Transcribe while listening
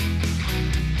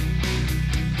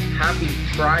Happy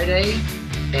Friday,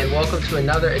 and welcome to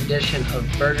another edition of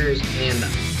Burgers and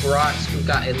Brats. We've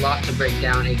got a lot to break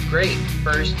down. A great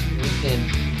first weekend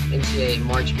NCAA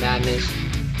March Madness.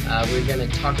 We're going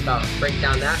to break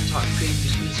down that, talk preview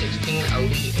Sweet 16,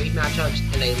 Elite 8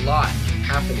 matchups, and a lot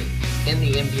happening in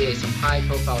the NBA. Some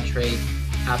high-profile trades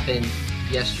happened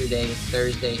yesterday,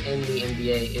 Thursday, in the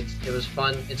NBA. It was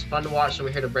fun. It's fun to watch, so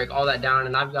we're here to break all that down,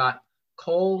 and I've got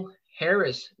Cole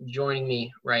Harris joining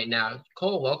me right now.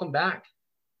 Cole, welcome back.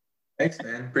 Thanks,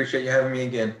 man. Appreciate you having me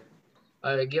again.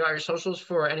 Give out your socials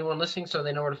for anyone listening so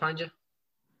they know where to find you.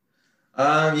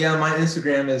 Yeah, my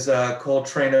Instagram is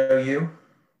ColeTrainOU.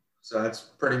 So that's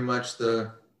pretty much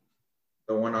the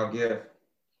one I'll give.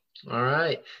 All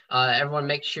right. Everyone,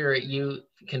 make sure you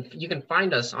can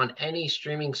find us on any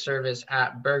streaming service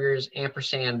at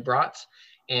Burgers&Brats,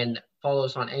 and follow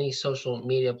us on any social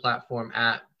media platform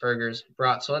at Burgers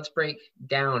Brats. So let's break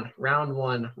down round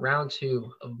one, round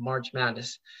two of March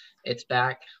Madness. It's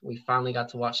back. We finally got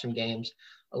to watch some games.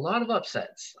 A lot of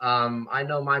upsets. I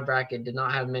know my bracket did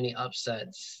not have many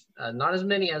upsets, not as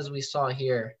many as we saw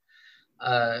here.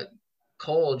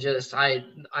 Cole,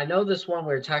 I know this one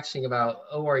we were texting about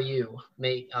ORU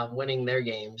winning their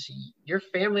games. Your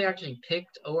family actually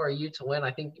picked ORU to win.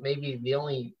 I think maybe the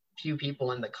only few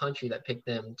people in the country that picked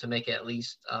them to make it at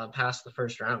least past the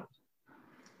first round.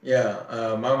 Yeah,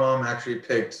 my mom actually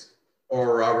picked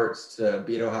Oral Roberts to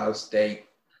beat Ohio State.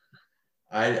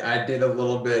 I did a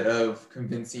little bit of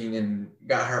convincing and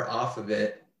got her off of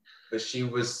it, but she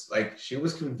was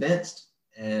convinced,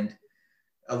 and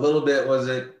a little bit was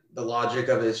it the logic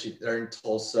of it. They're in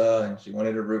Tulsa and she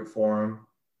wanted to root for him,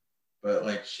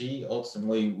 but she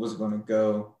ultimately was going to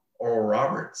go Oral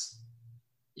Roberts.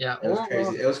 Yeah, it was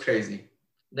crazy. It was crazy.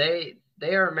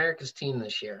 They are America's team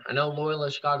this year. I know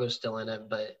Loyola Chicago's still in it,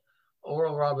 but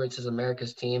Oral Roberts is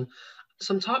America's team.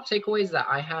 Some top takeaways that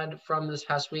I had from this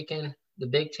past weekend: the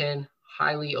Big Ten,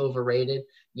 highly overrated.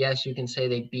 Yes, you can say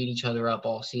they beat each other up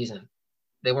all season.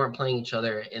 They weren't playing each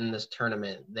other in this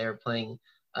tournament. They're playing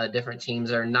different teams.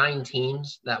 There are 9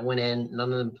 teams that went in.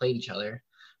 None of them played each other.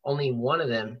 Only one of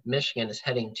them, Michigan, is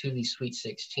heading to the Sweet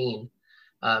 16.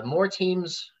 More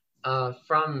teams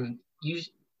from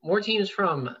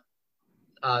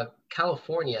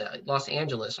California, Los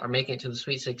Angeles, are making it to the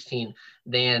Sweet 16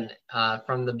 than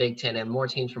from the Big Ten, and more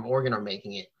teams from Oregon are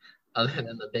making it other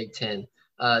than the Big Ten.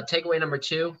 Takeaway number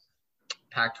 2,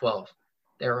 Pac-12.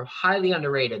 They're highly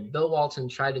underrated. Bill Walton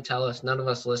tried to tell us. None of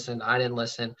us listened. I didn't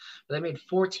listen. But they made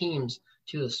 4 teams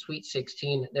to the Sweet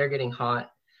 16. They're getting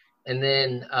hot. And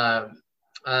then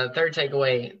third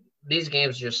takeaway, these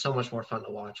games are just so much more fun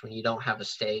to watch when you don't have a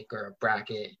stake or a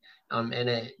bracket.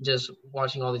 And just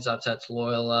watching all these upsets: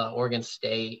 Loyola, Oregon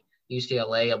State,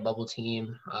 UCLA, a bubble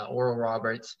team, Oral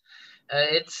Roberts.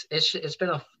 It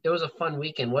was a fun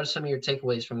weekend. What are some of your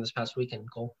takeaways from this past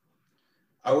weekend, Cole?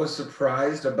 I was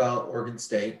surprised about Oregon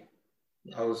State.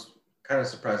 I was kind of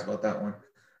surprised about that one.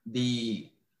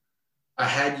 I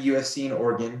had USC and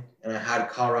Oregon, and I had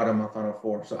Colorado in my Final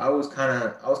Four. So I was kind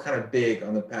of big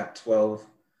on the Pac-12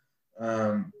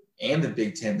 and the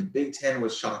Big Ten. The Big Ten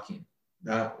was shocking.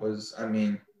 That was,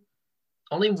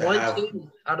 only one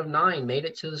team out of 9 made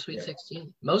it to the Sweet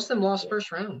 16. Most of them lost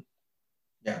first round.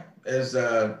 Yeah, it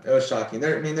was shocking.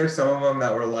 There's some of them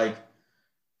that were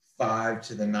 5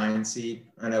 to the 9 seed.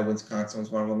 I know Wisconsin was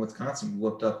one of them. Wisconsin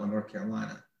whooped up on North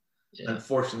Carolina. Yeah.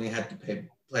 Unfortunately, had to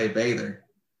play Baylor.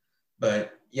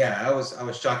 But yeah, I was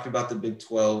shocked about the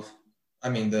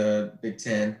the Big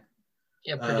Ten.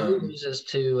 Yeah, Purdue loses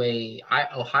to a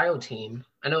Ohio team.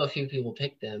 I know a few people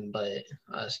picked them, but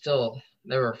still,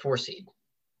 they were a 4 seed.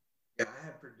 Yeah, I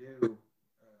had Purdue.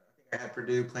 I had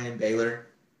Purdue playing Baylor,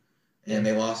 and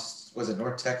they lost. Was it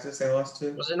North Texas they lost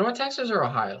to? Was it North Texas or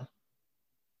Ohio?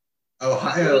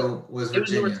 Ohio was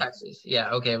Virginia. It was North Texas.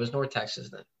 Yeah, okay, it was North Texas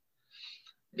then.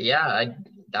 But yeah,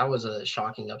 that was a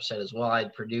shocking upset as well. I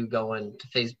had Purdue going to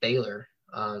face Baylor,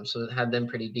 so it had them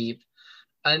pretty deep.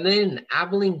 And then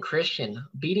Abilene Christian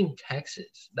beating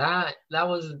Texas. That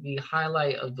was the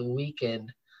highlight of the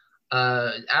weekend.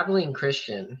 Abilene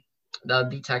Christian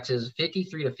beat Texas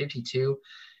 53-52.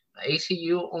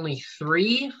 ACU only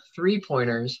 3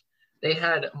 3-pointers. They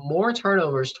had more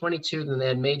turnovers, 22, than they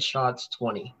had made shots,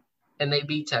 20. And they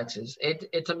beat Texas.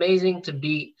 It's amazing to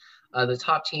beat the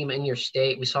top team in your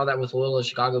state. We saw that with Loyola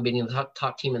Chicago beating the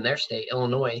top team in their state,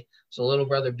 Illinois. So little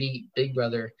brother beat big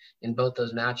brother in both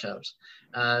those matchups.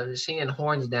 Seeing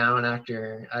horns down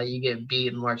after you get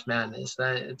beat in March Madness,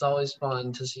 it's always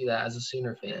fun to see that as a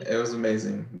Sooner fan. It was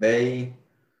amazing.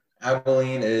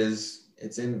 Abilene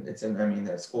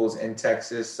that school's in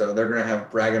Texas, so they're gonna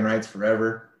have bragging rights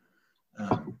forever.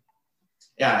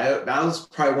 Yeah, that was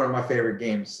probably one of my favorite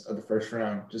games of the first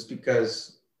round, just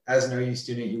because as an OU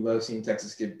student, you love seeing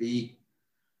Texas get beat.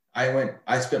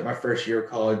 I spent my first year of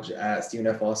college at Stephen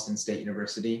F. Austin State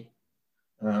University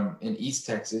in East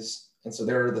Texas. And so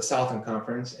they were the Southern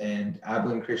Conference, and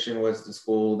Abilene Christian was the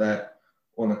school that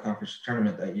won the conference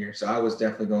tournament that year. So I was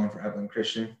definitely going for Abilene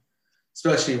Christian,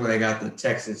 especially when they got the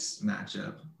Texas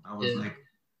matchup. I was like,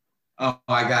 oh,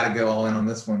 I got to go all in on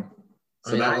this one.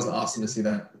 So that was awesome to see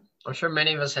that. I'm sure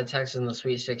many of us had Texas in the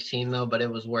Sweet 16, though, but it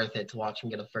was worth it to watch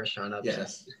them get a first-round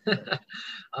upset.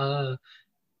 Yes.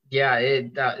 Yeah,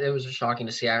 it was shocking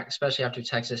to see, especially after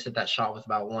Texas hit that shot with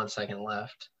about 1 second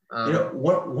left.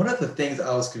 One of the things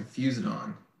I was confused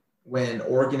on when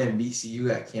Oregon and VCU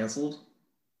got canceled,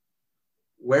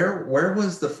 where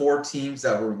was the 4 teams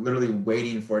that were literally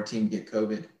waiting for a team to get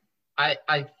COVID?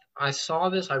 I saw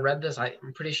this. I read this.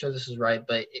 I'm pretty sure this is right,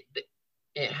 but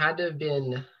it had to have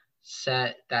been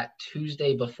set that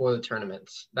Tuesday before the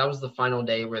tournaments. That was the final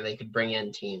day where they could bring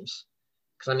in teams.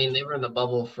 Because, I mean, they were in the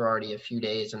bubble for already a few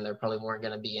days, and there probably weren't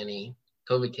going to be any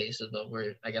COVID cases, but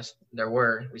I guess there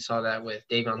were. We saw that with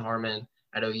Davion Harmon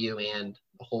at OU and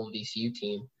the whole VCU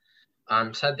team.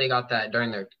 Said they got that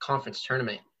during their conference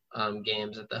tournament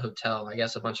games at the hotel. I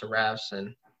guess a bunch of refs,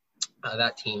 and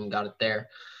that team got it there.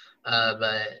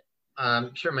 But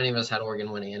I'm sure many of us had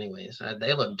Oregon winning anyways.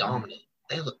 They look dominant.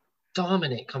 They look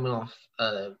dominant coming off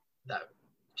that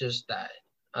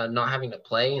not having to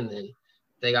play, and then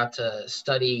they got to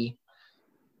study.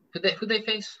 Who'd they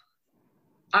face?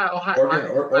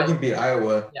 Oregon beat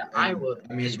Iowa. Yeah, Iowa.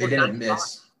 I mean, they didn't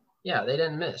miss. Yeah, they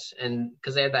didn't miss, and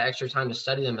because they had that extra time to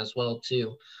study them as well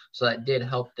too, so that did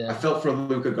help them. I felt for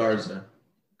Luka Garza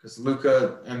because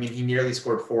Luka, I mean, he nearly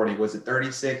scored 40. Was it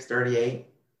 36, 38?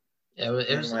 Yeah,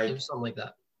 it was something like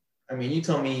that. I mean, you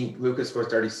tell me Luka scores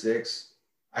 36.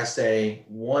 I say,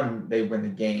 one, they win the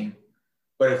game.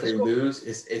 But if they lose,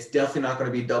 it's definitely not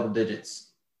going to be double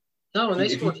digits. No, when they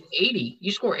score 80,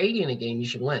 you score 80 in a game, you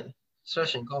should win,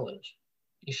 especially in college.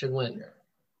 You should win.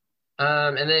 Yeah.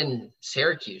 And then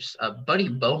Syracuse, Buddy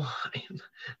Boeheim,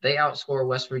 they outscore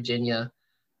West Virginia.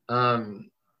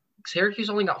 Syracuse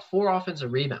only got 4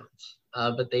 offensive rebounds,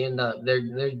 but they end up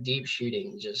their deep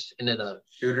shooting just ended up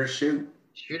shooter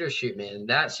shoot, man.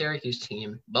 That Syracuse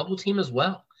team, bubble team as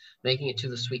well, making it to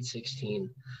the Sweet 16.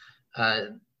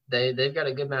 They've got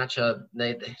a good matchup.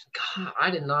 God,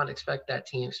 I did not expect that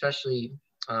team, especially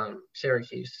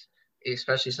Syracuse,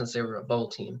 especially since they were a bowl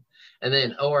team. And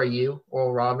then ORU,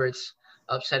 Oral Roberts,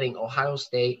 upsetting Ohio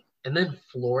State, and then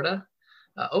Florida.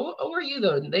 ORU,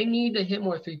 though, they need to hit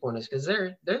more three-pointers because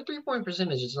their three-point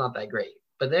percentage is not that great.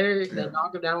 But they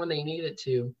knock them down when they need it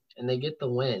to, and they get the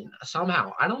win.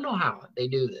 Somehow, I don't know how they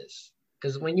do this.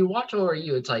 Because when you watch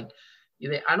ORU, it's like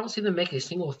I don't see them make a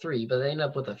single three, but they end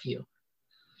up with a few.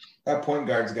 That point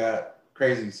guard's got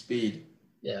crazy speed.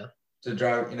 Yeah. To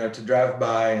drive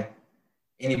by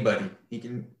anybody.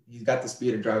 He's got the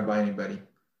speed to drive by anybody.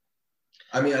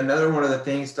 I mean, another one of the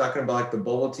things talking about like the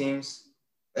bubble teams,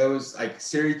 it was like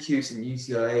Syracuse and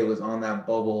UCLA was on that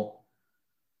bubble,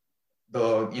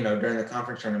 during the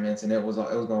conference tournaments, and it was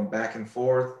going back and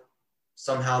forth.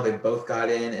 Somehow they both got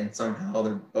in, and somehow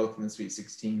they're both in the Sweet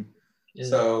 16. Yeah.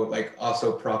 So, like,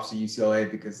 also props to UCLA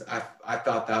because I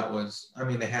thought that was, I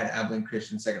mean, they had Abilene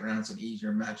Christian second round, so an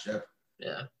easier matchup.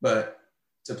 Yeah. But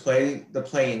to play the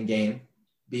play-in game,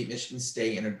 beat Michigan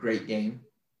State in a great game,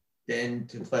 then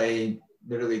to play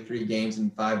literally 3 games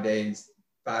in 5 days,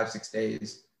 5-6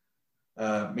 days,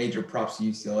 major props to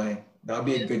UCLA. That'll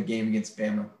be a good game against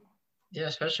Bama. Yeah,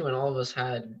 especially when all of us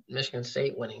had Michigan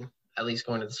State winning, at least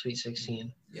going to the Sweet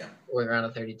 16. Yeah. Or the round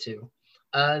of 32.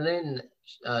 And then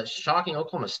shocking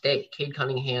Oklahoma State. Cade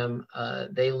Cunningham,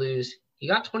 they lose. He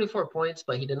got 24 points,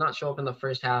 but he did not show up in the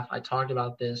first half. I talked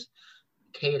about this.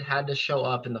 Cade had to show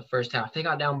up in the first half. They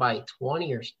got down by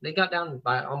 20 they got down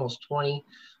by almost 20.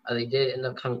 They did end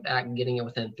up coming back and getting it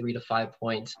within 3 to 5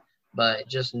 points, but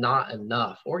just not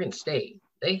enough. Oregon State,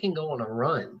 they can go on a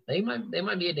run. They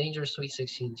might be a dangerous Sweet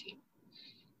 16 team.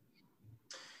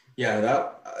 Yeah,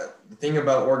 the thing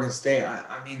about Oregon State,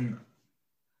 I mean,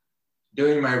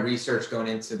 doing my research going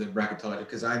into the bracketology,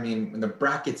 because I mean, when the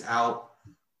bracket's out,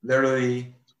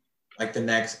 literally like the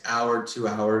next hour, 2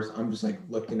 hours, I'm just like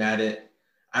looking at it.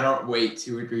 I don't wait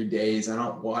 2 or 3 days. I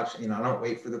don't watch, I don't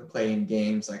wait for the play-in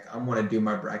games. Like, I want to do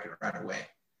my bracket right away.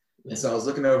 And so I was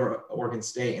looking over Oregon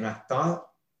State, and I thought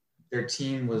their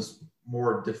team was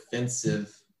more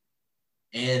defensive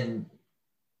and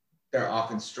their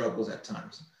offense struggles at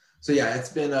times. So yeah, it's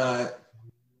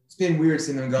been weird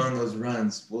seeing them go on those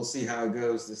runs. We'll see how it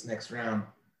goes this next round.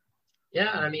 Yeah,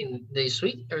 I mean, these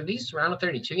round of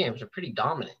 32 games are pretty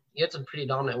dominant. you had some pretty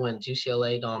dominant wins.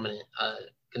 UCLA dominant.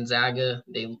 Gonzaga,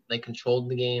 they controlled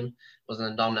the game. It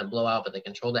wasn't a dominant blowout, but they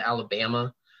controlled it.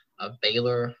 Alabama,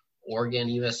 Baylor, Oregon,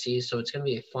 USC. So it's going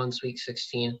to be a fun Sweet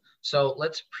 16. So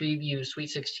let's preview Sweet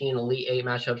 16 Elite 8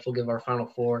 matchups. We'll give our Final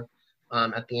Four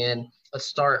at the end. Let's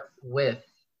start with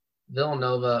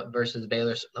Villanova versus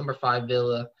Baylor. So number 5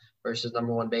 Villa versus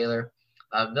number 1 Baylor.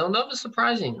 Villanova's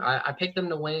surprising. I picked them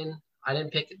to win. I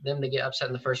didn't pick them to get upset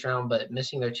in the first round, but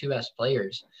missing their 2 best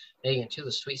players, making it to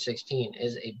the Sweet 16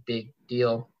 is a big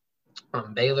deal.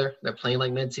 Baylor, they're playing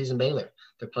like midseason Baylor.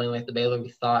 They're playing like the Baylor we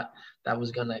thought that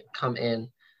was going to come in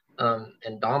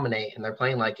and dominate, and they're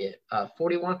playing like it.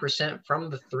 41%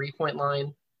 from the three-point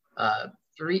line.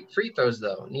 Three free throws,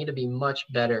 though, need to be much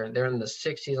better. They're in the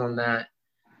 60s on that.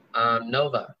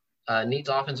 Nova needs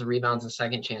offensive rebounds and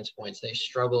second chance points. They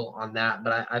struggle on that,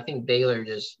 but I think Baylor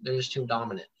they're just too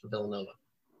dominant for Villanova.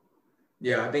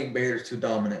 Yeah, I think Baylor's too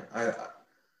dominant.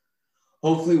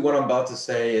 Hopefully what I'm about to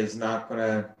say is not going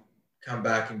to come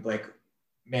back and be like,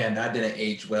 man, that didn't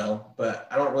age well. But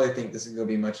I don't really think this is going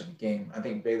to be much of a game. I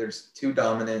think Baylor's too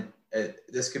dominant.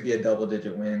 This could be a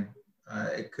double-digit win.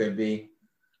 It could be.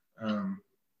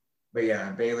 But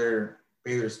yeah,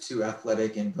 Baylor's too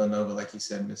athletic, and Villanova, like you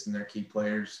said, missing their key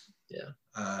players.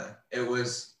 Yeah. It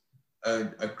was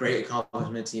a great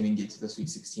accomplishment to even get to the Sweet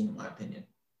 16, in my opinion.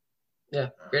 Yeah,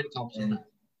 great accomplishment.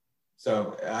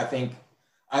 So I think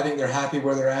they're happy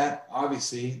where they're at.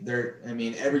 Obviously,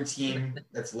 every team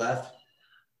that's left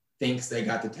thinks they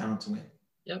got the talent to win.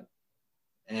 Yep.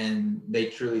 And they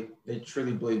truly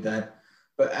believe that.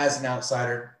 But as an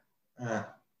outsider, I'm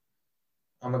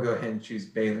gonna go ahead and choose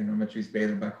Baylor, and I'm gonna choose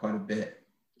Baylor by quite a bit.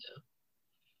 Yeah.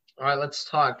 All right, let's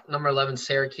talk number 11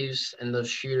 Syracuse and those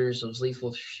shooters, those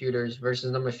lethal shooters,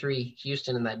 versus number 3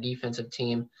 Houston and that defensive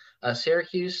team.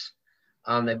 Syracuse,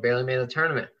 they barely made the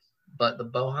tournament, but the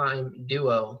Boeheim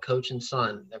duo, coach and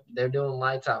son, they're doing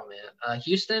lights out, man.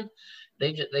 Houston,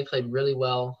 they played really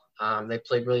well. They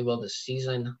played really well this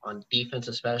season on defense,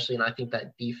 especially, and I think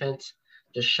that defense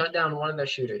just shut down one of their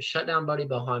shooters, shut down Buddy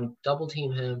Boeheim, double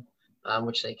team him.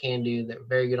 Which they can do. They're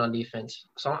very good on defense.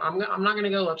 So I'm not going to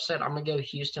go upset. I'm going to go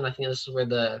Houston. I think this is where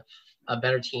the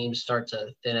better teams start to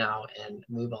thin out and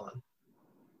move on.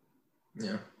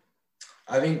 Yeah.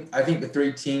 I think the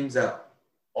 3 teams that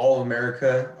all of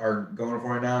America are going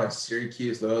for right now is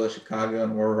Syracuse, Loyola, Chicago,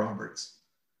 and Oral Roberts.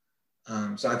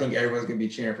 So I think everyone's going to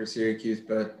be cheering for Syracuse,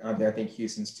 but I think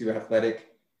Houston's too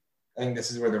athletic. I think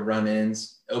this is where the run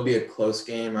ends. It'll be a close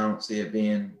game. I don't see it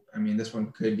being – this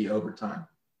one could be overtime.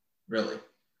 Really.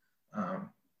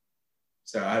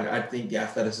 So I think the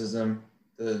athleticism,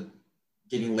 the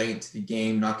getting late into the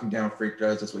game, knocking down free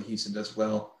throws, that's what Houston does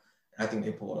well. I think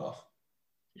they pull it off.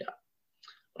 Yeah.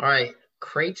 All right.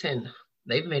 Creighton,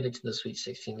 they've made it to the Sweet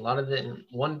 16. A lot of them,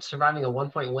 surviving a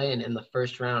 1-point win in the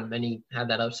first round. Many had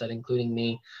that upset, including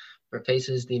me,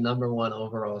 faces the number 1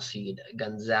 overall seed,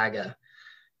 Gonzaga.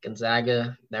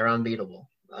 Gonzaga, they're unbeatable.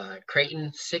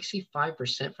 Creighton,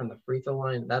 65% from the free throw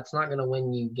line. That's not going to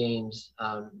win you games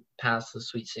past the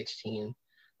Sweet 16.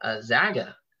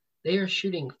 Zaga, they are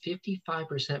shooting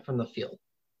 55% from the field.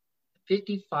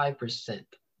 55%.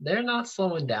 They're not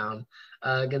slowing down.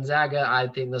 Gonzaga, I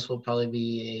think this will probably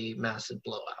be a massive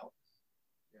blowout.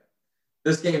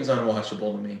 This game is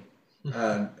unwatchable to me.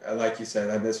 Like you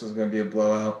said, this was going to be a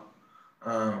blowout.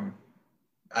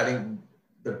 I think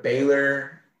the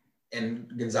Baylor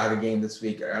and Gonzaga game this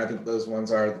week, I think those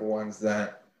ones are the ones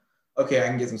that, okay, I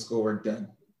can get some schoolwork done.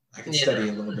 I can study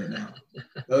a little bit now.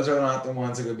 Those are not the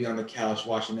ones that would be on the couch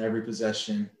watching every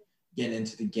possession, getting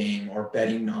into the game, or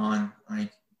betting on.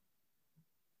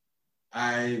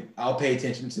 I'll pay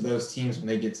attention to those teams when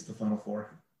they get to the Final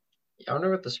Four. Yeah, I wonder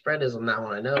what the spread is on that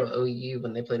one. I know OU,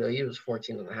 when they played OU, was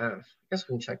 14.5. I guess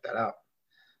we can check that out.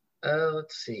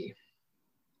 Let's see.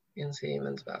 NCAA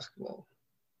men's basketball.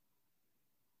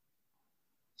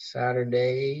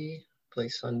 Saturday, play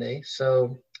Sunday.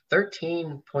 So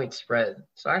 13-point spread.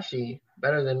 So actually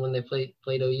better than when they played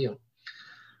OU.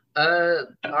 All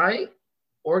right.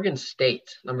 Oregon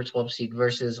State, number 12 seed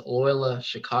versus Loyola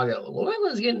Chicago.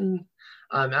 Loyola's getting,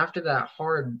 after that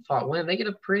hard-fought win, they get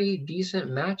a pretty decent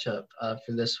matchup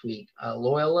for this week.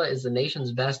 Loyola is the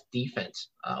nation's best defense,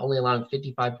 only allowing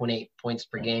 55.8 points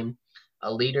per game,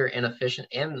 a leader in efficient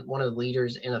and one of the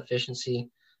leaders in efficiency.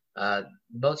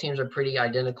 Both teams are pretty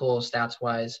identical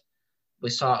stats-wise. We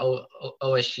saw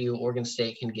OSU, Oregon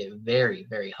State can get very,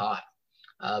 very hot,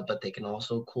 but they can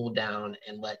also cool down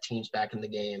and let teams back in the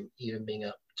game, even being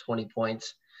up 20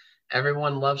 points.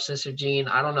 Everyone loves Sister Jean.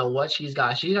 I don't know what she's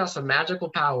got. She's got some magical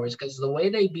powers, because the way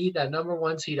they beat that number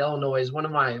 1 seed Illinois is one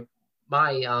of my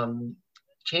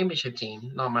championship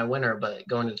team, not my winner, but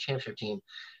going to the championship team.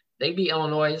 They beat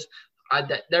Illinois.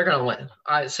 They're gonna win.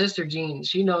 Sister Jean,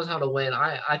 she knows how to win.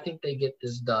 I think they get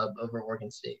this dub over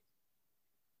Oregon State.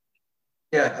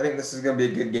 Yeah, I think this is going to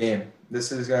be a good game.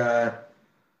 This is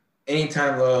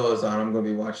anytime Loyola is on, I'm going to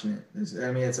be watching it.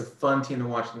 It's a fun team to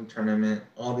watch in the tournament.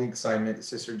 All the excitement, the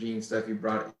Sister Jean stuff you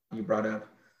brought up.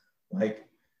 Like,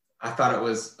 I thought it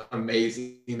was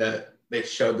amazing that they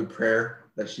showed the prayer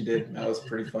that she did. That was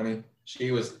pretty funny.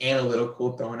 She was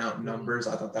analytical, throwing out numbers.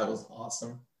 I thought that was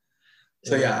awesome.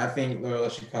 So yeah, I think Loyola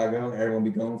Chicago, everyone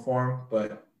will be going for them,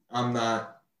 but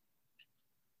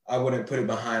I wouldn't put it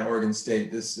behind Oregon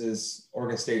State. This is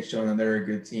Oregon State showing that they're a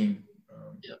good team.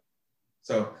 Yep.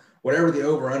 So whatever the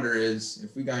over-under is,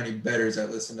 if we got any bettors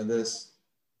that listen to this,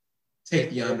 take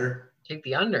the under. Take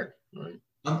the under.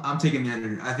 I'm taking the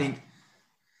under. I think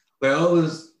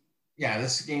Loyola's,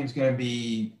 this game's going to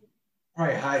be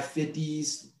probably high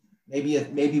 50s.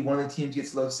 Maybe one of the teams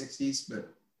gets low 60s, but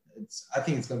I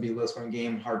think it's going to be a low-scoring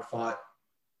game, hard fought,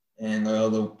 and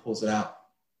Loyola pulls it out.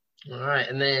 All right,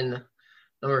 and then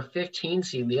number 15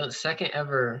 seed, the second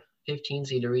ever 15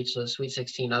 seed to reach the Sweet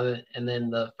 16, and then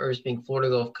the first being Florida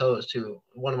Gulf Coast, who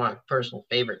one of my personal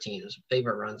favorite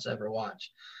runs to ever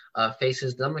watch,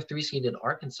 faces number 3 seeded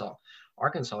Arkansas.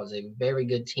 Arkansas is a very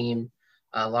good team.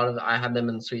 I had them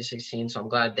in the Sweet 16, so I'm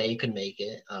glad they could make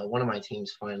it. One of my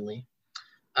teams finally.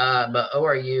 But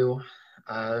ORU,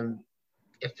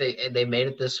 if they made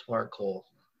it this far, Cole,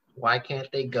 why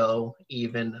can't they go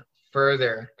even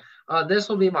further? This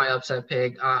will be my upset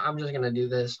pick. I'm just going to do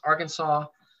this. Arkansas,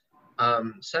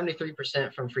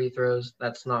 73% from free throws.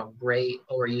 That's not great.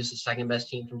 ORU is the second best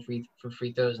team for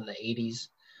free throws in the 80s.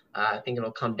 I think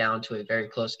it'll come down to a very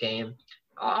close game.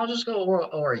 I'll just go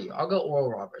ORU. I'll go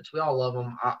Oral Roberts. We all love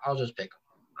them. I'll just pick them.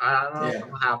 I don't know if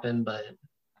it'll happen, but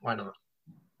why not?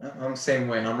 I'm the same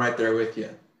way. I'm right there with you.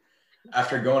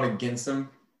 After going against them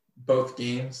both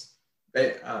games,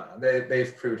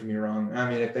 they've proved me wrong. I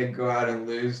mean, if they go out and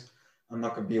lose, I'm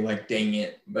not gonna be like, dang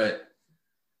it. But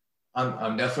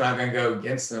I'm definitely not gonna go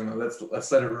against them.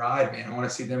 Let's let it ride, man. I want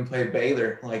to see them play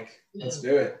Baylor. Let's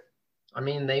do it. I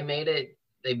mean, they made it.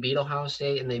 They beat Ohio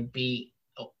State and they beat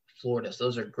Florida. So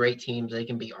those are great teams. They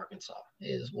can beat Arkansas,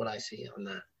 is what I see on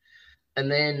that. And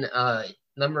then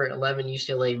number 11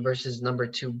 UCLA versus number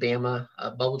 2 Bama.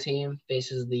 Bubble team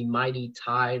faces the mighty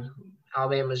Tide.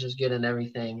 Alabama's just good in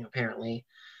everything, apparently.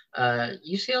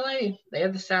 UCLA, they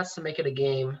have the stats to make it a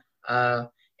game.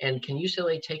 And can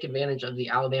UCLA take advantage of the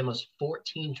Alabama's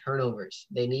 14 turnovers?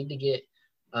 They need to get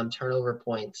turnover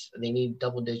points. They need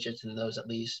double digits in those, at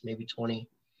least maybe 20.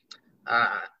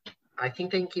 I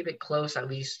think they can keep it close at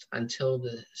least until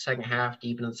the second half,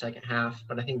 deep in the second half.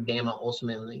 But I think Bama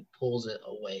ultimately pulls it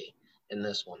away in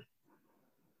this one.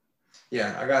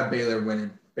 Yeah, I got Baylor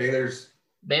winning.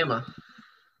 Bama.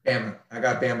 I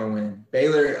got Bama winning.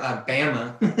 Baylor,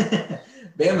 Bama.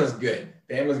 Bama's good.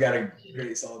 Bama's got a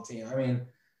really solid team. I mean,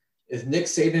 is Nick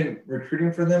Saban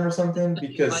recruiting for them or something?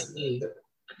 Because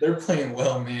they're playing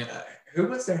well, man. Who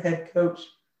was their head coach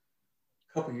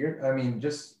a couple years? I mean,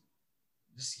 just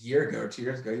a year ago, 2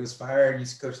 years ago, he was fired. He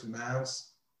used to coach the Mavs.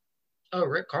 Oh,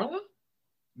 Rick Carlisle?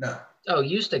 No. Oh,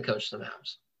 used to coach the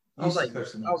Mavs. I was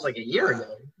like a year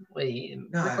ago. Wait,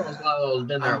 no, Rick Carlisle's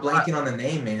been there. I'm blanking on the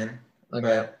name, man. Okay.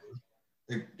 But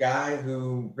the guy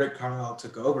who Rick Carlisle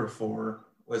took over for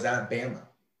was at Bama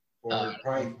for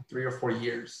probably 3 or 4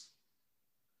 years.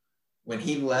 When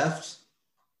he left,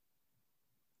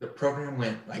 the program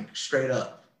went straight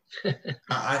up.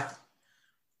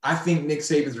 I think Nick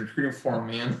Saban's recruiting for him,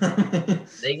 man.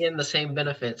 They get the same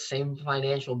benefits, same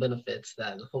financial benefits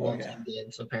that the football team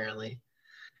did, apparently.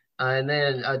 And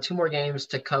then 2 more games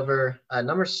to cover.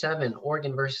 Number 7,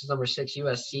 Oregon versus number 6,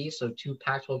 USC. So 2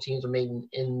 Pac-12 teams are made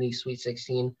in the Sweet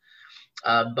 16.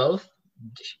 Both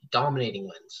dominating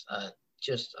wins,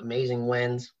 just amazing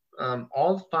wins.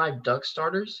 All 5 Duck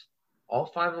starters, all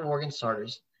 5 of Oregon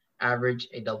starters average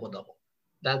a double-double.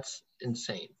 That's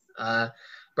insane.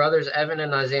 Brothers Evan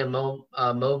and Isaiah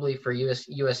Mobley for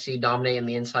USC dominating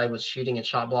the inside with shooting and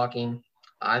shot blocking.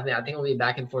 I think it'll be a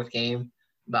back-and-forth game.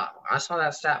 But I saw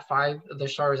that stat 5 of their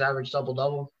starters average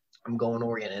double-double. I'm going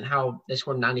Oregon. And how they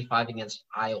scored 95 against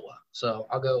Iowa. So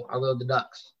I'll go the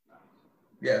Ducks.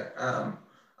 Yeah, I'm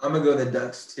going to go the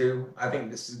Ducks too. I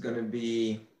think this is going to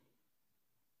be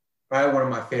probably one of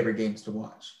my favorite games to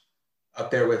watch.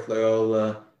 Up there with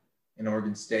Loyola and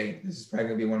Oregon State. This is probably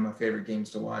going to be one of my favorite games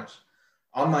to watch.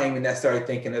 I'm not even necessarily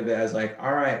thinking of it as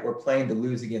all right, we're playing to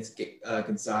lose against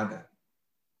Gonzaga.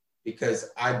 Because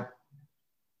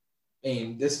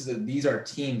these are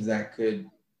teams that could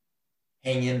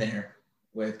hang in there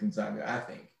with Gonzaga, I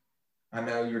think. I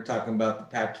know you were talking about the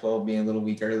Pac-12 being a little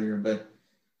weak earlier, but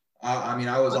I mean,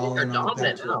 I was I think all they're in on the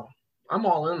dominant Pac-12. now. I'm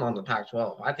all in on the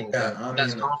Pac-12. I think Yeah, they're I the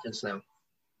best mean, conference now.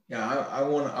 yeah, I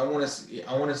want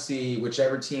to see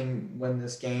whichever team win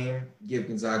this game give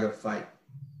Gonzaga a fight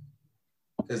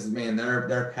because man,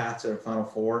 their path to the Final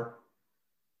Four,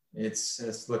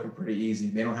 it's looking pretty easy.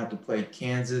 They don't have to play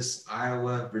Kansas,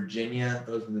 Iowa, Virginia.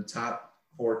 Those are the top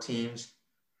 4 teams.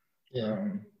 Yeah.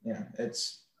 Yeah,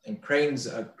 it's and Creighton's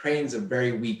a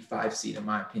very weak 5 seed in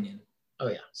my opinion. Oh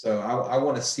yeah. So I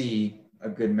want to see a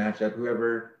good matchup.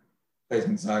 Whoever plays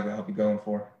Gonzaga, I'll be going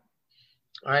for.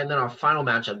 All right, and then our final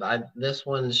matchup. This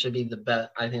one should be the best.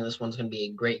 I think this one's going to be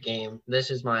a great game.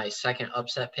 This is my second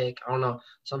upset pick. I don't know.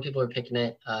 Some people are picking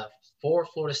it for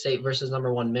Florida State versus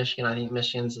number 1 Michigan. I think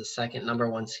Michigan's the second number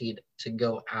 1 seed to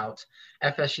go out.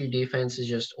 FSU defense is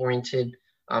just oriented,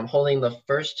 holding the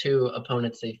first 2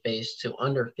 opponents they face to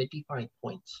under 55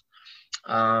 points.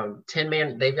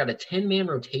 10-man. They've got a 10-man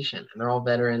rotation, and they're all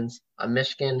veterans.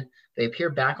 Michigan, they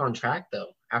appear back on track though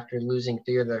after losing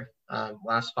 3 of their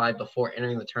last 5 before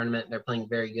entering the tournament. They're playing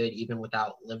very good even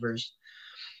without Livers.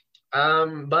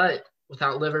 But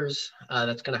without Livers,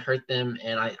 that's going to hurt them.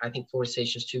 And I think Florida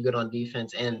State's just too good on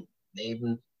defense, and they've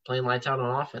been playing lights out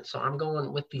on offense. So I'm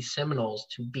going with the Seminoles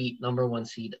to beat number 1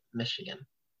 seed Michigan.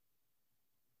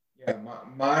 Yeah,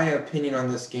 my opinion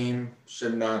on this game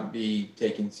should not be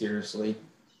taken seriously.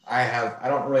 I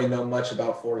don't really know much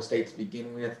about Florida State to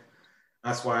begin with.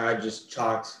 That's why I just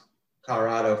chalked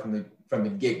Colorado from the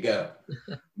get-go.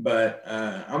 But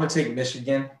I'm gonna take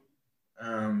Michigan.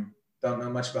 Don't know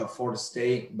much about Florida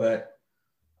State, but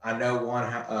I know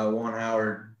Juan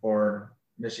Howard for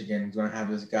Michigan is gonna have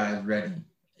his guys ready,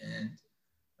 and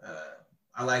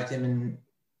I liked him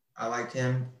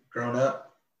growing up.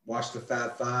 Watched the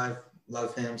Fab Five,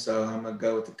 love him, so I'm gonna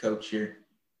go with the coach here.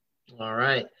 All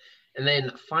right, and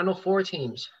then Final Four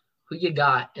teams. Who you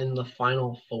got in the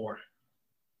Final Four?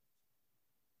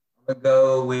 I'm gonna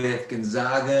go with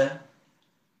Gonzaga,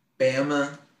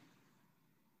 Bama,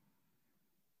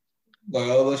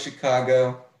 Loyola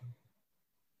Chicago,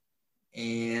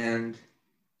 and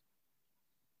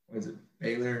what is it?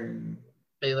 Baylor and ORU.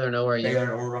 Baylor and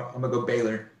Oregon. I'm gonna go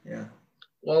Baylor. Yeah.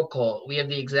 Well, Cole, we have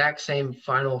the exact same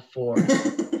Final Four.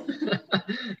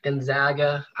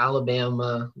 Gonzaga,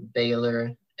 Alabama,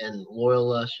 Baylor, and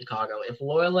Loyola Chicago. If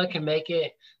Loyola can make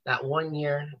it that 1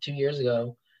 year, 2 years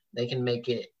ago, they can make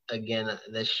it again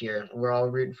this year. We're all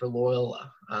rooting for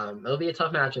Loyola. It'll be a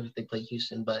tough matchup if they play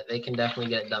Houston, but they can definitely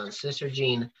get it done. Sister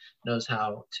Jean knows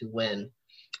how to win.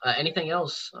 Anything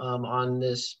else on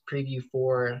this preview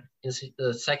for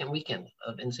the second weekend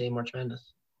of NCAA March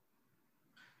Madness?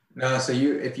 No, so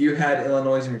if you had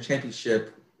Illinois in your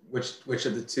championship, which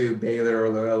of the 2, Baylor or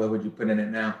Loyola, would you put in it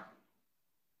now?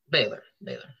 Baylor.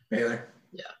 Baylor.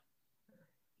 Yeah.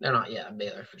 They're not. Yeah,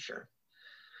 Baylor for sure.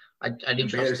 I do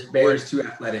trust them more. Baylor's too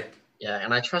athletic. Yeah,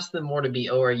 and I trust them more to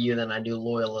beat ORU than I do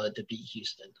Loyola to beat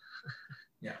Houston.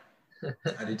 Yeah,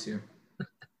 I do too.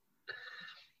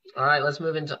 All right, let's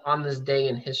move into on this day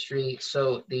in history.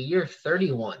 So the year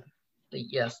 31, the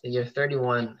year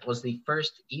 31 was the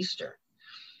first Easter.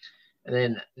 And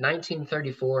then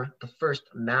 1934, the first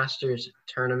Masters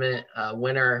tournament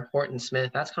winner, Horton Smith.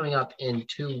 That's coming up in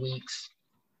 2 weeks.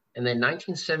 And then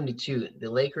 1972, the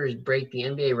Lakers break the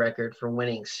NBA record for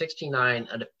winning 69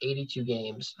 out of 82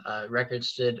 games. Record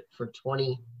stood for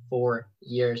 24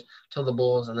 years till the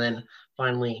Bulls, and then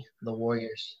finally the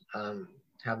Warriors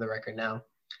have the record now.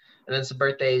 And then some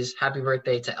birthdays. Happy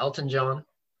birthday to Elton John,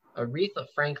 Aretha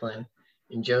Franklin,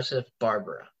 and Joseph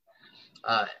Barbara.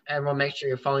 Everyone, make sure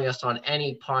you're following us on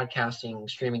any podcasting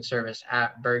streaming service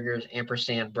at Burgers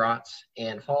 & Brats,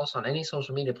 and follow us on any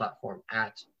social media platform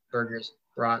at Burgers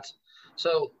Brats.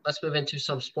 So let's move into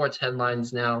some sports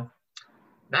headlines now.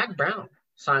 Mac Brown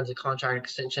signs a contract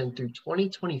extension through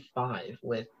 2025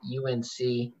 with UNC.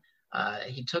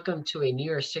 He took him to a New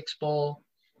Year's Six Bowl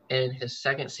in his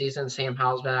second season. Sam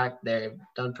Howell's back. They've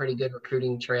done pretty good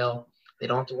recruiting trail. They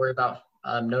don't have to worry about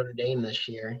Notre Dame this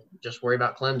year. Just worry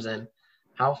about Clemson.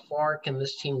 How far can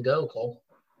this team go, Cole?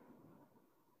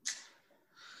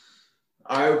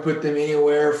 I would put them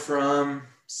anywhere from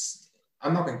 –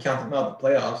 I'm not going to count them out the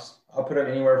playoffs. I'll put them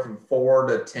anywhere from 4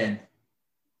 to 10.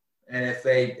 And if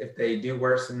they do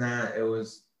worse than that, it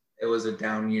was a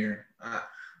down year.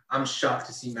 I'm shocked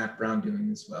to see Matt Brown doing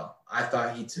this well. I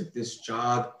thought he took this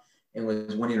job and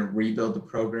was wanting to rebuild the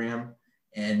program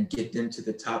and get them to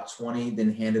the top 20,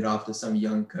 then hand it off to some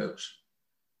young coach.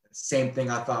 Same thing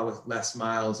I thought with Les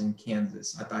Miles in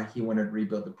Kansas. I thought he wanted to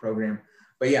rebuild the program.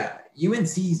 But yeah,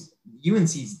 UNC's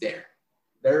there.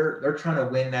 They're trying to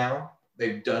win now.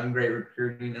 They've done great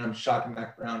recruiting, and I'm shocked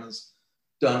Mac Brown is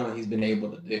done what he's been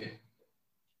able to do.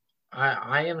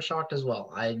 I am shocked as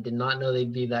well. I did not know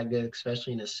they'd be that good,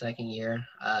 especially in his second year.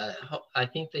 I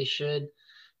think they should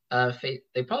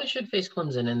they probably should face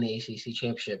Clemson in the ACC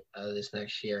championship this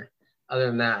next year. Other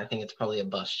than that, I think it's probably a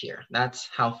bust year. That's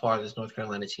how far this North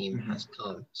Carolina team has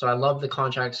come. So I love the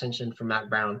contract extension for Matt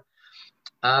Brown.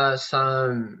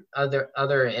 Some other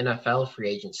NFL free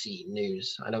agency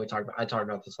news. I know I talked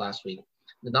about this last week.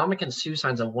 The Ndamukong Suh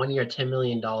signs a 1-year, $10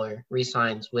 million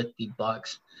re-signs with the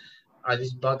Bucks. Are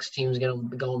these Bucks teams going to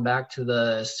be going back to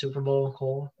the Super Bowl,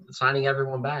 Cole? Signing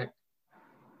everyone back?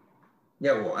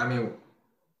 Yeah, well, I mean,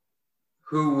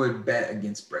 who would bet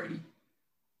against Brady?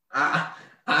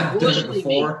 I've done it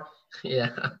before. Yeah.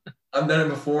 I've done it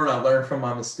before, and I learned from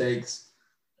my mistakes.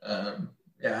 I'm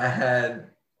 3-7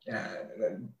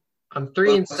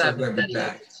 betting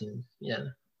against him. Yeah.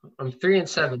 I'm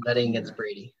 3-7 betting against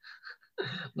Brady.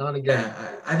 Not a good.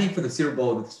 Yeah, I think for the Super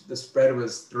Bowl, the spread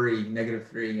was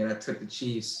 -3, and I took the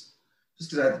Chiefs just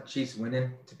because I had the Chiefs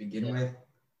winning to begin with.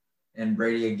 And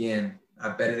Brady again, I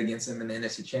betted against him in the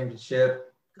NFC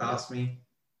Championship, cost me,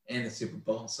 and the Super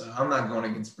Bowl. So I'm not going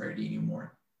against Brady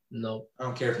anymore. Nope. I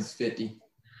don't care if he's 50.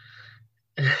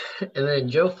 And then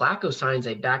Joe Flacco signs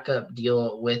a backup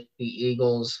deal with the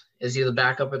Eagles. Is he the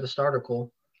backup or the starter,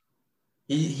 Cole?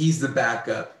 He's the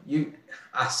backup.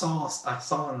 I saw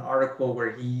an article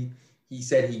where he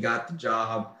said he got the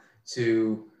job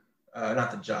to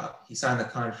not the job. He signed the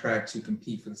contract to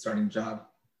compete for the starting job.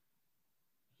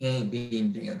 He ain't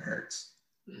beating Dan Hurts.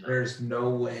 No. There's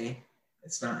no way.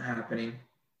 It's not happening.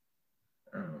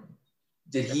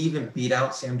 Did he even beat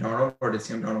out Sam Darnold, or did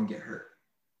Sam Darnold get hurt?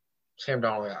 Sam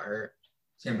Darnold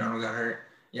got hurt.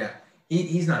 Yeah.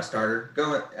 He's not a starter.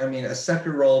 A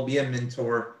second role, be a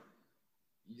mentor.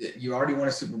 You already won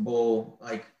a Super Bowl.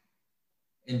 Like,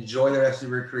 enjoy the rest of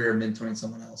your career mentoring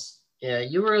someone else. Yeah,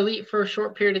 you were elite for a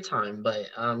short period of time, but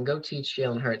go teach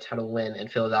Jalen Hurts how to win in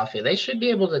Philadelphia. They should be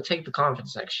able to take the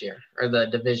conference next year, or the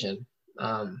division.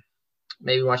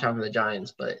 Maybe watch out for the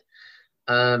Giants. But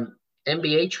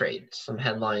NBA trade, some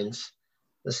headlines.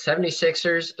 The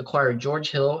 76ers acquired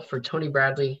George Hill for Tony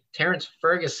Bradley, Terrence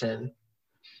Ferguson,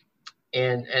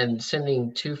 and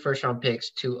sending 2 first-round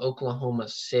picks to Oklahoma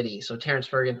City. So Terrence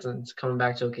Ferguson's coming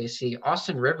back to OKC.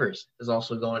 Austin Rivers is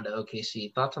also going to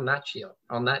OKC. Thoughts on that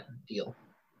deal?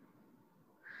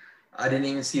 I didn't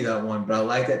even see that one, but I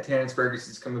like that Terrence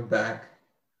Ferguson's coming back.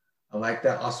 I like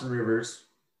that Austin Rivers.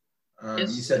 You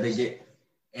said they get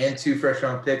and 2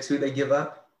 first-round picks. Who they give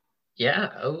up?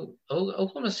 Yeah,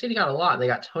 Oklahoma City got a lot. They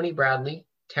got Tony Bradley,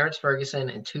 Terrence Ferguson,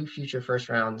 and 2 future first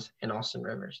rounds in Austin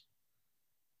Rivers.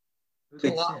 It's a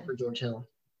lot for George Hill.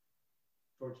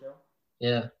 George Hill?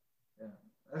 Yeah. Yeah,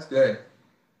 that's good.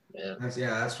 Yeah.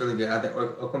 That's really good. I think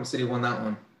Oklahoma City won that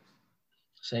one.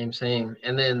 Same.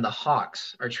 And then the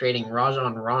Hawks are trading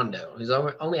Rajon Rondo, who's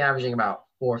only averaging about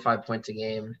 4 or 5 points a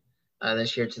game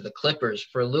this year, to the Clippers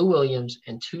for Lou Williams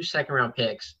and 2 second-round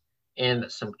picks and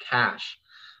some cash.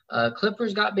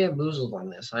 Clippers got bamboozled on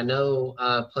this. I know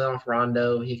playoff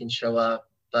Rondo, he can show up,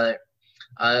 but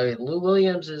Lou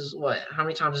Williams is what? How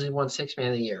many times has he won 6th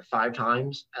Man of the Year? 5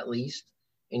 times at least.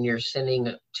 And you're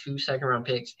sending 2 second-round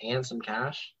picks and some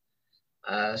cash.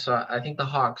 So I think the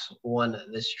Hawks won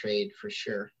this trade for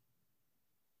sure.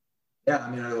 Yeah, I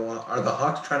mean, are the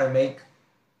Hawks trying to make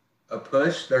a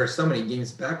push? There are so many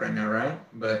games back right now, right?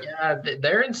 But yeah,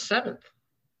 they're in 7th.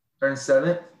 They're in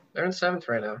 7th? They're in 7th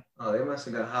right now. Oh, they must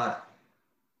have got hot.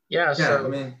 Yeah, so I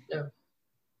mean,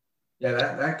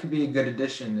 that could be a good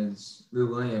addition, is Lou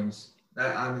Williams.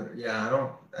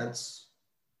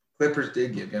 Clippers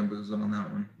did get bamboozled on that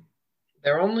one.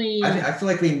 I feel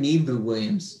like they need Lou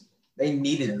Williams. They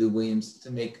needed Lou Williams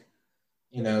to make,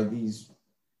 these,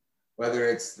 whether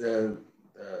it's the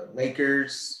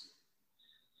Lakers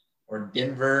or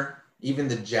Denver, even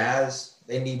the Jazz,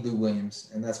 they need Lou Williams,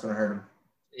 and that's going to hurt them.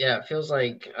 Yeah, it feels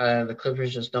like the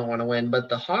Clippers just don't want to win, but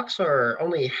the Hawks are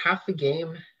only half a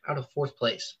game out of 4th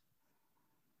place.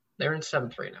 They're in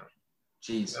 7th right now.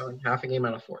 Jeez. Half a game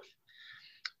out of 4th.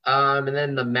 And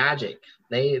then the Magic,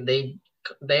 they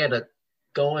had a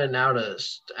going out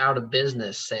of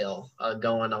business sale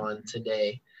going on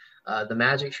today. The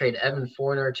Magic trade Evan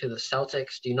Fournier to the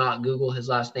Celtics. Do not Google his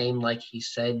last name like he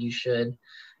said you should.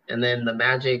 And then the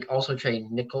Magic also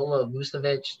trade Nikola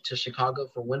Vucevic to Chicago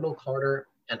for Wendell Carter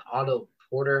and Otto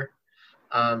Porter.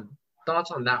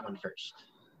 Thoughts on that one first?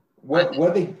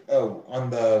 On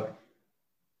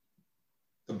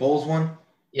the Bulls one?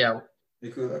 Yeah.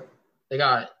 They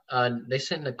got they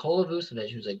sent Nikola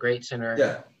Vucevic, who's a great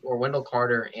center, or Wendell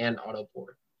Carter and Otto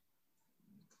Porter.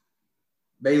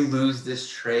 They lose this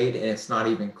trade, and it's not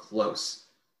even close.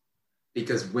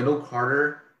 because Wendell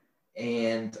Carter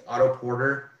and Otto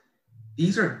Porter,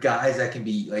 these are guys that can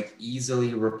be like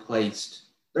easily replaced.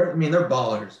 They're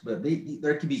ballers, but they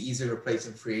can be easily replaced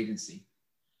in free agency.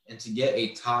 And to get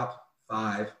a top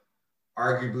 5,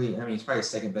 arguably, he's probably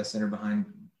second best center behind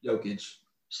Jokic.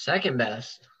 Second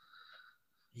best.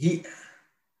 You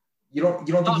don't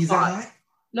think he's that high?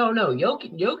 No.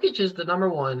 Jokic is the number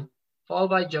 1, followed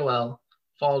by Joel,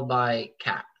 followed by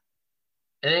Cat.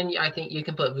 And then I think you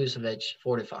can put Vucevic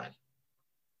 4 to 5.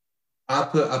 I'll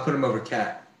put him over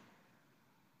Cat.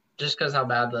 Just because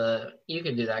you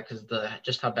can do that because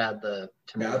just how bad the.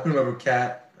 Yeah, I put him over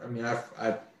Cat.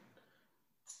 I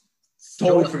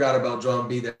totally forgot about Joel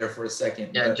Embiid there for a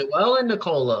second. Yeah, Joel and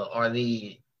Nikola are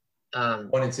the 1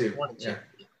 and 2.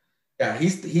 Yeah,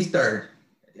 he's third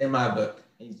in my book.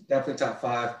 He's definitely top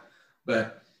 5,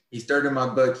 but he's third in my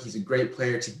book. He's a great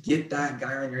player. To get that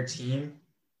guy on your team,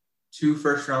 2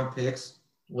 first-round picks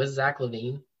with Zach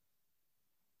LaVine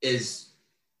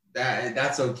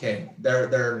that's okay.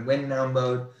 They're in win now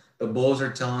mode. The Bulls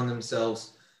are telling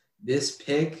themselves this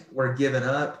pick we're giving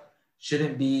up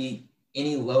shouldn't be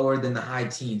any lower than the high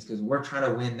teens because we're trying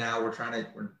to win now. We're trying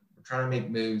to make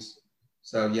moves.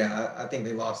 So yeah, I think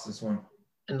they lost this one.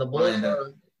 And the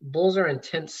Bulls are in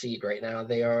 10th seed right now.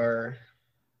 They are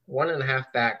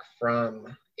 1.5 back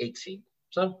from 8th seed.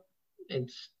 So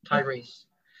it's tie race.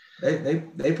 They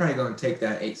probably going to take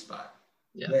that 8 spot.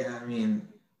 Yeah.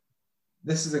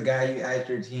 This is a guy you add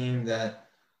to your team that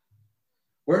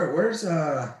where's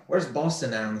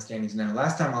Boston at on the standings now?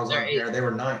 Last time I was on here, they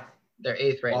were 9th. They're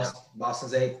 8th right now.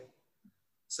 Boston's 8th.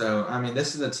 So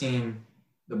this is a team.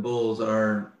 The Bulls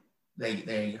are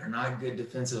they are not good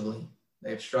defensively.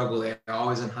 They've struggled. They're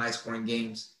always in high scoring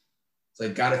games. So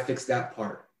they got to fix that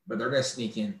part. But they're going to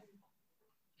sneak in.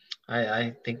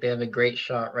 I think they have a great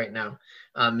shot right now.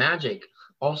 Magic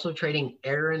also trading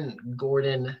Aaron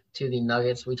Gordon to the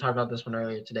Nuggets. We talked about this one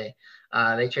earlier today.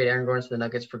 They trade Aaron Gordon to the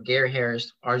Nuggets for Gary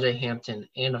Harris, RJ Hampton,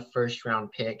 and a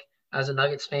first-round pick. As a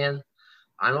Nuggets fan,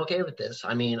 I'm okay with this.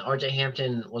 RJ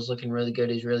Hampton was looking really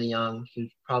good. He's really young. He's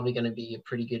probably going to be a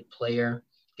pretty good player.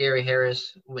 Gary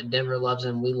Harris, Denver loves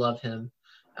him. We love him.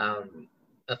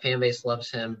 The fan base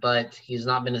loves him, but he's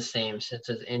not been the same since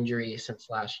his injury since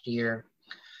last year.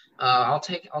 I'll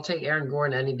take Aaron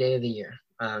Gordon any day of the year.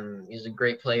 He's a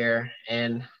great player,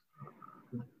 and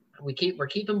we're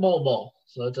keeping Bol,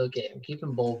 so it's okay. I'm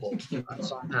keeping Bol,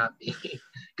 so I'm happy.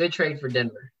 Good trade for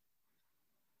Denver.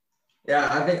 Yeah,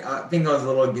 I think I was a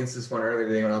little against this one earlier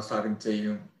today when I was talking to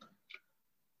you.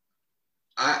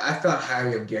 I felt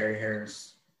highly of Gary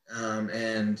Harris,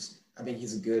 and I think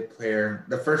he's a good player.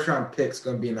 The first round pick's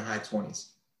going to be in the high 20s.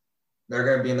 They're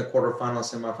going to be in the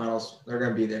quarterfinals, semifinals. They're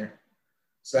going to be there.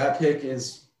 So that pick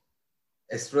it's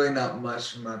really not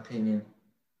much in my opinion.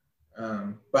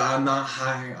 But I'm not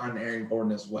high on Aaron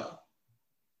Gordon as well.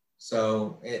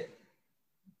 So it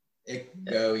could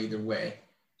go either way.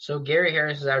 So Gary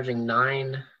Harris is averaging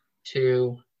 9,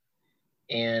 2,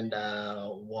 and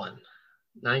 1.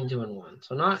 9, 2, and 1.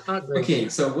 So not great. Okay,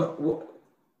 so what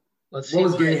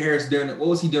was Gary Harris doing? What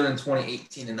was he doing in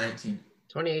 2018 and 19?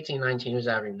 2018-19, he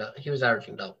was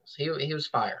averaging doubles. He was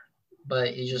fire,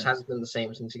 but he just hasn't been the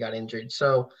same since he got injured.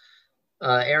 So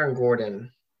Aaron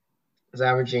Gordon is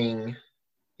averaging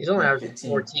 – he's only averaging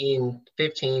 14,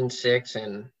 15, 6,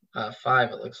 and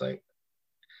 5, it looks like.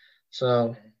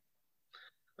 So,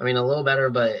 a little better,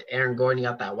 but Aaron Gordon, you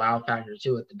got that wow factor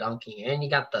too with the dunking, and you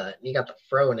got the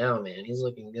fro now, man. He's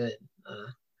looking good.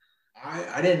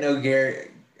 I didn't know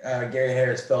Gary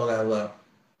Harris fell that low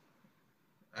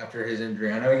after his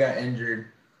injury. I know he got injured.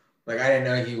 I didn't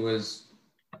know he was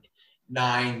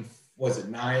 9. Was it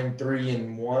 9, 3,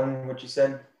 and 1? What you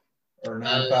said, or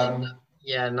 9, 5?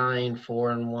 Yeah, 9,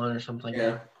 4, and 1, or something like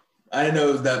that. I didn't know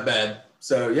it was that bad.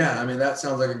 So yeah, that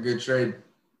sounds like a good trade.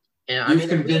 Yeah, You've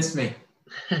convinced me.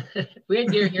 We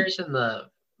had Gary Harris in the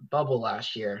bubble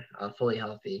last year, fully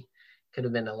healthy. Could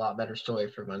have been a lot better story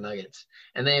for my Nuggets.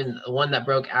 And then one that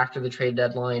broke after the trade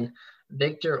deadline,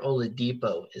 Victor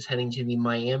Oladipo is heading to the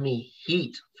Miami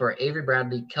Heat for Avery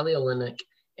Bradley, Kelly Olynyk,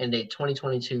 and a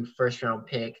 2022 first-round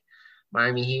pick.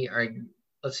 Miami Heat are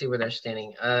 – let's see where they're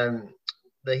standing. The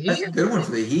Heat, that's a good one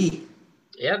for the Heat.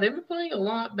 Yeah, they've been playing a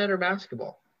lot better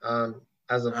basketball.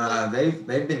 As of they've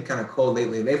been kind of cold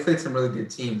lately. They've played some really good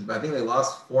teams, but I think they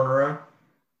lost 4 in a row.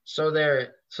 So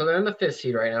they're in the 5th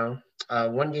seed right now.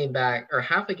 1 game back, or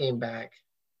half a game back.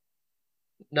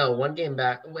 No, 1 game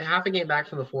back, half a game back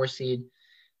from the 4 seed,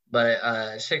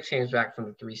 but 6 games back from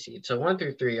the 3 seed. So 1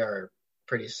 through 3 are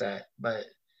pretty set. But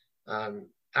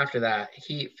after that,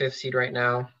 Heat 5th seed right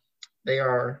now. They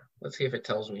are. Let's see if it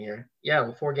tells me here.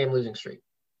 Yeah, 4-game losing streak.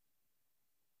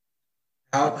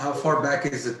 How far back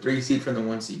is the 3 seed from the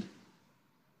 1 seed?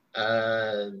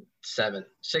 7,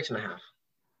 6.5.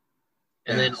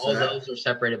 And Yeah, then so all those are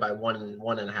separated by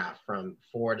 1.5 from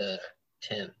 4 to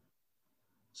 10.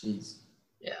 Jeez.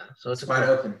 Yeah, so it's It's wide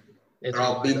open. It's They're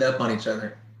all beating up on each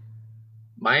other.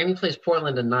 Miami plays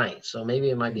Portland tonight, so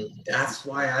maybe it might be. That's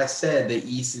why I said the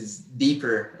East is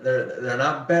deeper. They're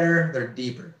not better. They're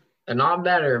deeper. They're not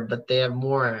better, but they have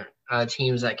more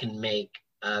teams that can make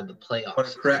the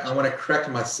playoffs. I want to correct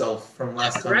myself from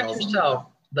last time. Correct yourself.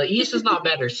 The East is not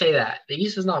better. Say that. The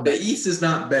East is not better. The East is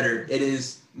not better. It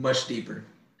is much deeper.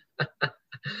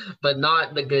 But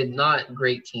not the good, not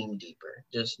great team deeper.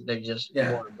 They're just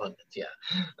more abundant. Yeah.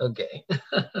 Okay.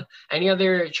 Any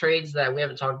other trades that we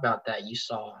haven't talked about that you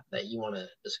saw that you want to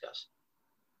discuss?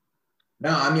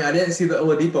 No, I mean I didn't see the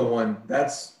Oladipo one.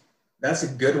 That's a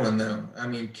good one though. I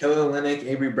mean, Kelly Olynyk,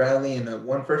 Avery Bradley, and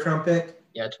one first-round pick.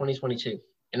 Yeah, 2022.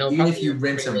 Even if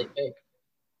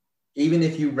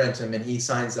you rent him and he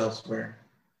signs elsewhere,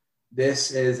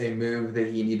 this is a move that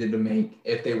he needed to make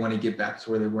if they want to get back to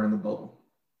where they were in the bubble.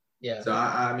 Yeah. So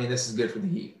I mean, this is good for the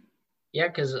Heat. Yeah,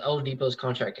 because Oladipo's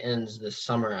contract ends this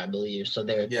summer, I believe. So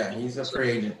he's a free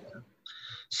agent.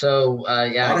 So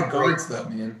yeah, a lot of guards though,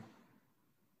 man.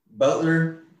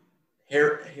 Butler,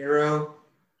 Hero,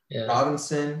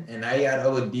 Robinson, and now you add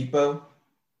Oladipo.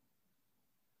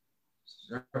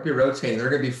 They're going to be rotating. They're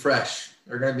going to be fresh.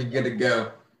 They're going to be good to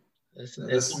go. This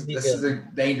is a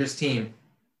dangerous team.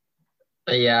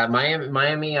 But yeah,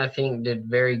 Miami, I think did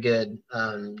very good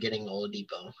getting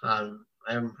Oladipo.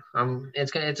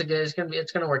 It's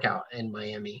gonna work out in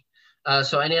Miami.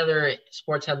 So any other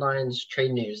sports headlines,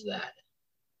 trade news that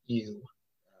you?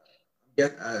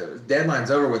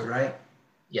 Deadline's over with, right?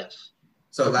 Yes.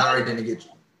 So Lowry didn't get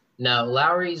you. No,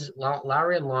 Lowry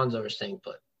and Lonzo are staying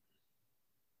put.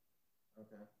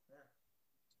 Okay. Yeah.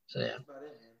 So yeah. That's about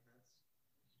it,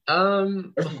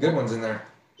 man. There's some good ones in there.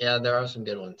 Yeah, there are some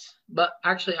good ones. But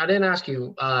actually, I didn't ask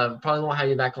you. Probably won't have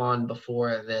you back on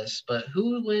before this. But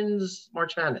who wins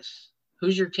March Madness?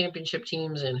 Who's your championship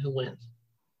teams and who wins?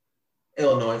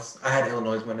 Illinois. I had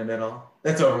Illinois winning it all.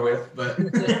 That's over with. But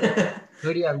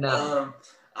who do you have now?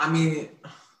 I mean,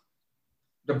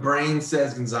 the brain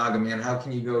says Gonzaga, man. How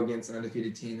can you go against an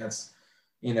undefeated team that's,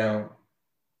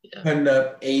 putting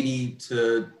up 80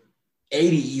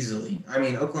 easily? I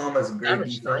mean, Oklahoma's a great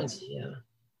defense. 90, yeah.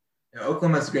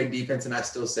 Oklahoma's a great defense, and I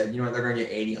still said, they're going to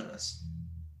get 80 on us.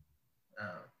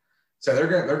 So they're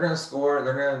going to score.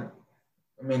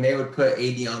 They would put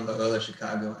 80 on Loyola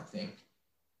Chicago, I think,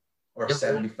 or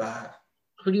 75.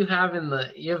 Who do you have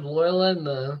you have Loyola in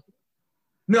the?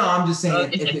 No, I'm just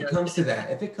saying if it comes to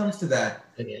that,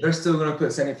 they're still going to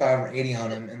put 75 or 80 on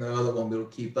them, and Loyola won't be able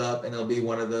to keep up, and it'll be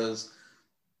one of those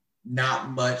not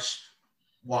much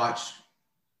watch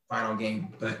final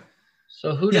game. But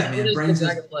so who does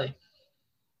Gonzaga play?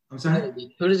 I'm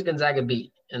sorry? Who does Gonzaga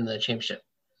beat in the championship?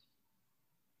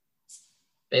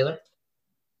 Baylor?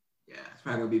 Yeah, it's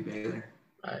probably going to be Baylor.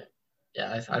 All right.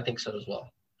 Yeah, I think so as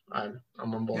well. I'm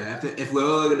on board. Yeah, if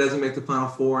Loyola doesn't make the Final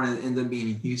Four and it ends up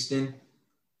being Houston,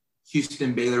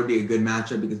 Baylor would be a good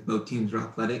matchup because both teams are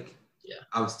athletic. Yeah.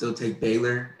 I would still take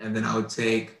Baylor, and then I would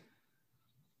take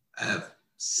a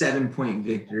 7-point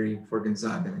victory for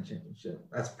Gonzaga in the championship.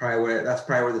 That's probably where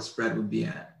the spread would be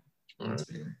at.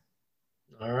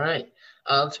 All right.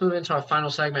 Let's move into our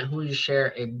final segment. Who you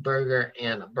share a burger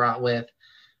and brat with?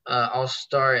 I'll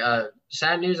start.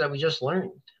 Sad news that we just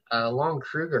learned. Lon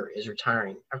Kruger is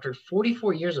retiring after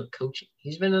 44 years of coaching.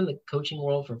 He's been in the coaching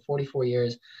world for 44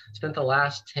 years. Spent the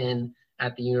last 10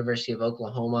 at the University of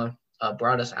Oklahoma.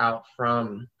 Brought us out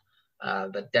from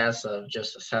the deaths of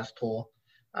just a cesspool.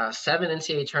 7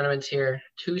 NCAA tournaments here,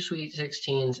 2 Sweet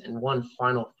 16s, and 1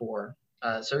 Final Four.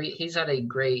 So he's had a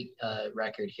great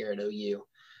record here at OU.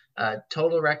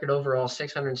 Total record overall,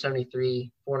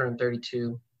 673,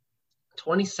 432,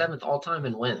 27th all-time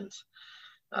in wins.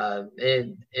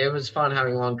 It was fun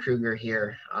having Lon Kruger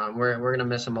here. We're going to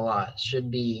miss him a lot.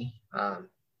 Should be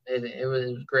it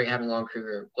was great having Lon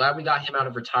Kruger. Glad we got him out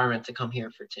of retirement to come here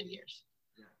for 10 years.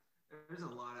 Yeah. There's a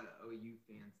lot of OU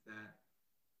fans that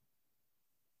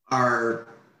are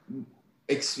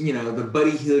the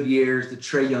Buddy Hield years, the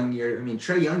Trae Young year. I mean,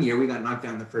 Trae Young year, we got knocked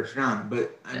out in the first round.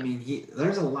 But,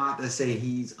 there's a lot to say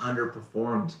he's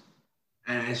underperformed.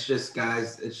 And it's just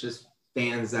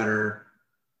fans that are,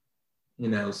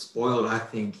 spoiled, I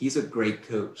think. He's a great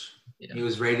coach. Yeah. He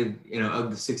was rated, of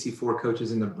the 64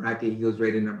 coaches in the bracket, he was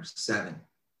rated number 7.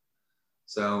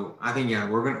 So, I think,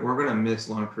 we're gonna miss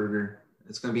Lon Kruger.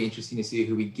 It's going to be interesting to see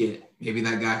who we get. Maybe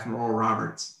that guy from Oral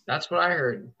Roberts. That's what I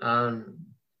heard.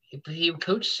 he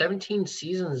coached 17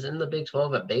 seasons in the Big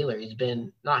 12 at Baylor. He's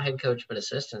been not head coach but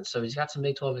assistant, so he's got some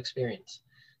Big 12 experience.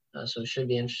 So it should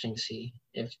be interesting to see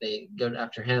if they go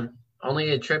after him.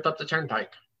 Only a trip up the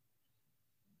turnpike.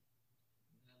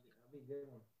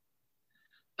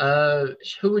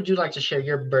 Who would you like to share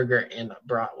your burger and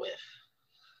brat with?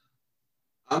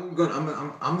 I'm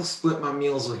gonna split my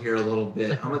meals here a little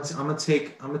bit. I'm gonna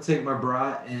take my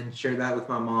brat and share that with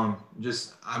my mom.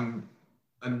 I'm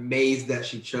amazed that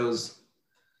she chose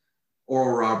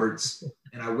Oral Roberts,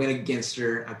 and I went against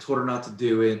her. I told her not to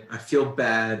do it. I feel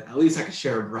bad. At least I could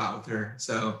share a brat with her.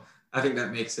 So I think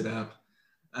that makes it up.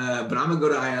 But I'm gonna go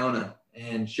to Iona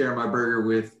and share my burger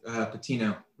with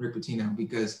Rick Pitino,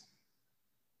 because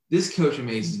this coach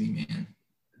amazes me, man.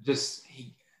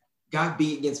 He got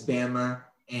beat against Bama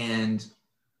and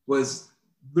was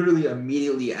literally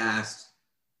immediately asked,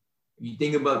 "You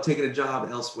think about taking a job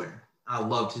elsewhere?" I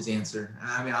loved his answer.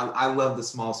 I mean, I love the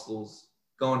small schools.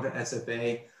 Going to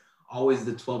SFA, always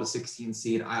the 12 to 16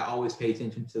 seed. I always pay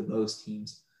attention to those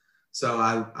teams. So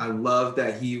I love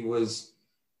that he was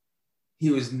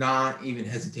not even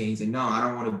hesitating, saying, "No, I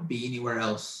don't want to be anywhere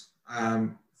else."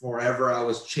 Forever, I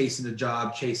was chasing a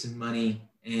job, chasing money,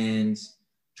 and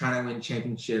trying to win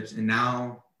championships. And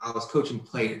now I was coaching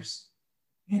players,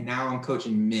 and now I'm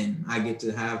coaching men. I get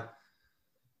to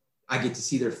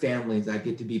see their families. I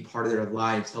get to be part of their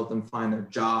lives, help them find their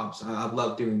jobs. I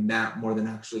love doing that more than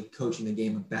actually coaching the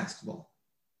game of basketball.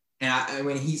 And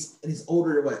when he's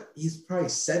older, he's probably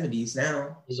 70s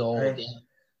now. He's old, right? Yeah.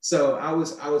 So I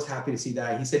was happy to see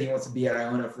that. He said he wants to be at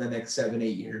Iona for the next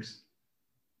 7-8 years.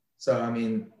 So, I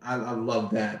mean, I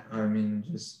love that. I mean,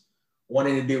 just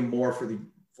wanting to do more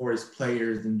for his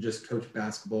players than just coach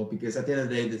basketball, because at the end of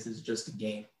the day, this is just a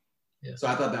game. Yeah. So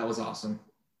I thought that was awesome.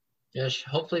 Yeah,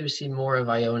 hopefully we see more of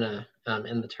Iona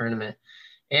in the tournament.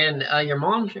 And your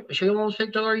mom, she almost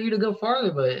picked ORU to go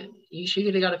farther, but she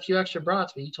could have got a few extra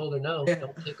brats, but you told her no, yeah.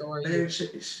 Don't take ORU.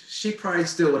 She probably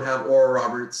still would have Oral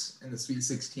Roberts in the Sweet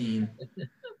 16.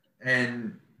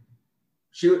 And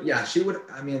she would.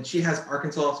 I mean, she has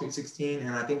Arkansas Sweet 16,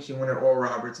 and I think she wanted Oral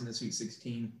Roberts in the Sweet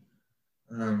 16.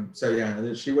 So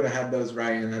yeah, she would have had those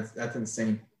right, and that's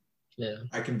insane. Yeah.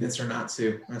 I convinced her not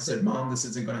to. I said, "Mom, this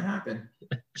isn't going to happen."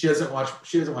 She doesn't watch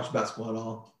basketball at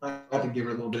all. I have to give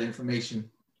her a little bit of information.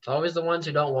 It's always the ones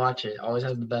who don't watch it. Always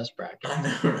has the best bracket. I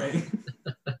know,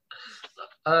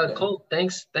 right? Colt,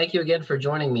 thank you again for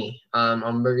joining me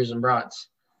on Burgers and Brats.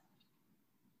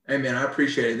 Hey man, I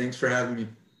appreciate it. Thanks for having me.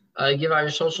 Give out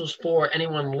your socials for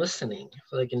anyone listening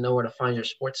so they can know where to find your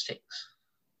sports takes.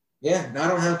 Yeah, I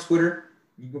don't have Twitter.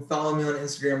 You can follow me on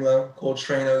Instagram though,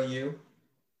 ColtTrainOU.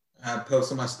 I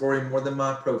post on my story more than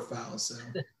my profile, so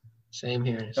same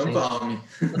here. Don't follow me.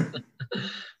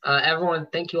 Everyone,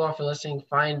 thank you all for listening.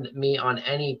 Find me on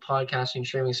any podcasting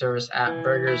streaming service at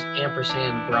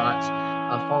Burgers_Brats.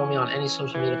 Follow me on any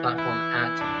social media platform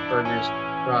at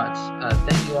BurgersBrats.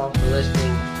 Thank you all for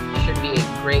listening. It should be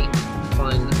a great,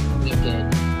 fun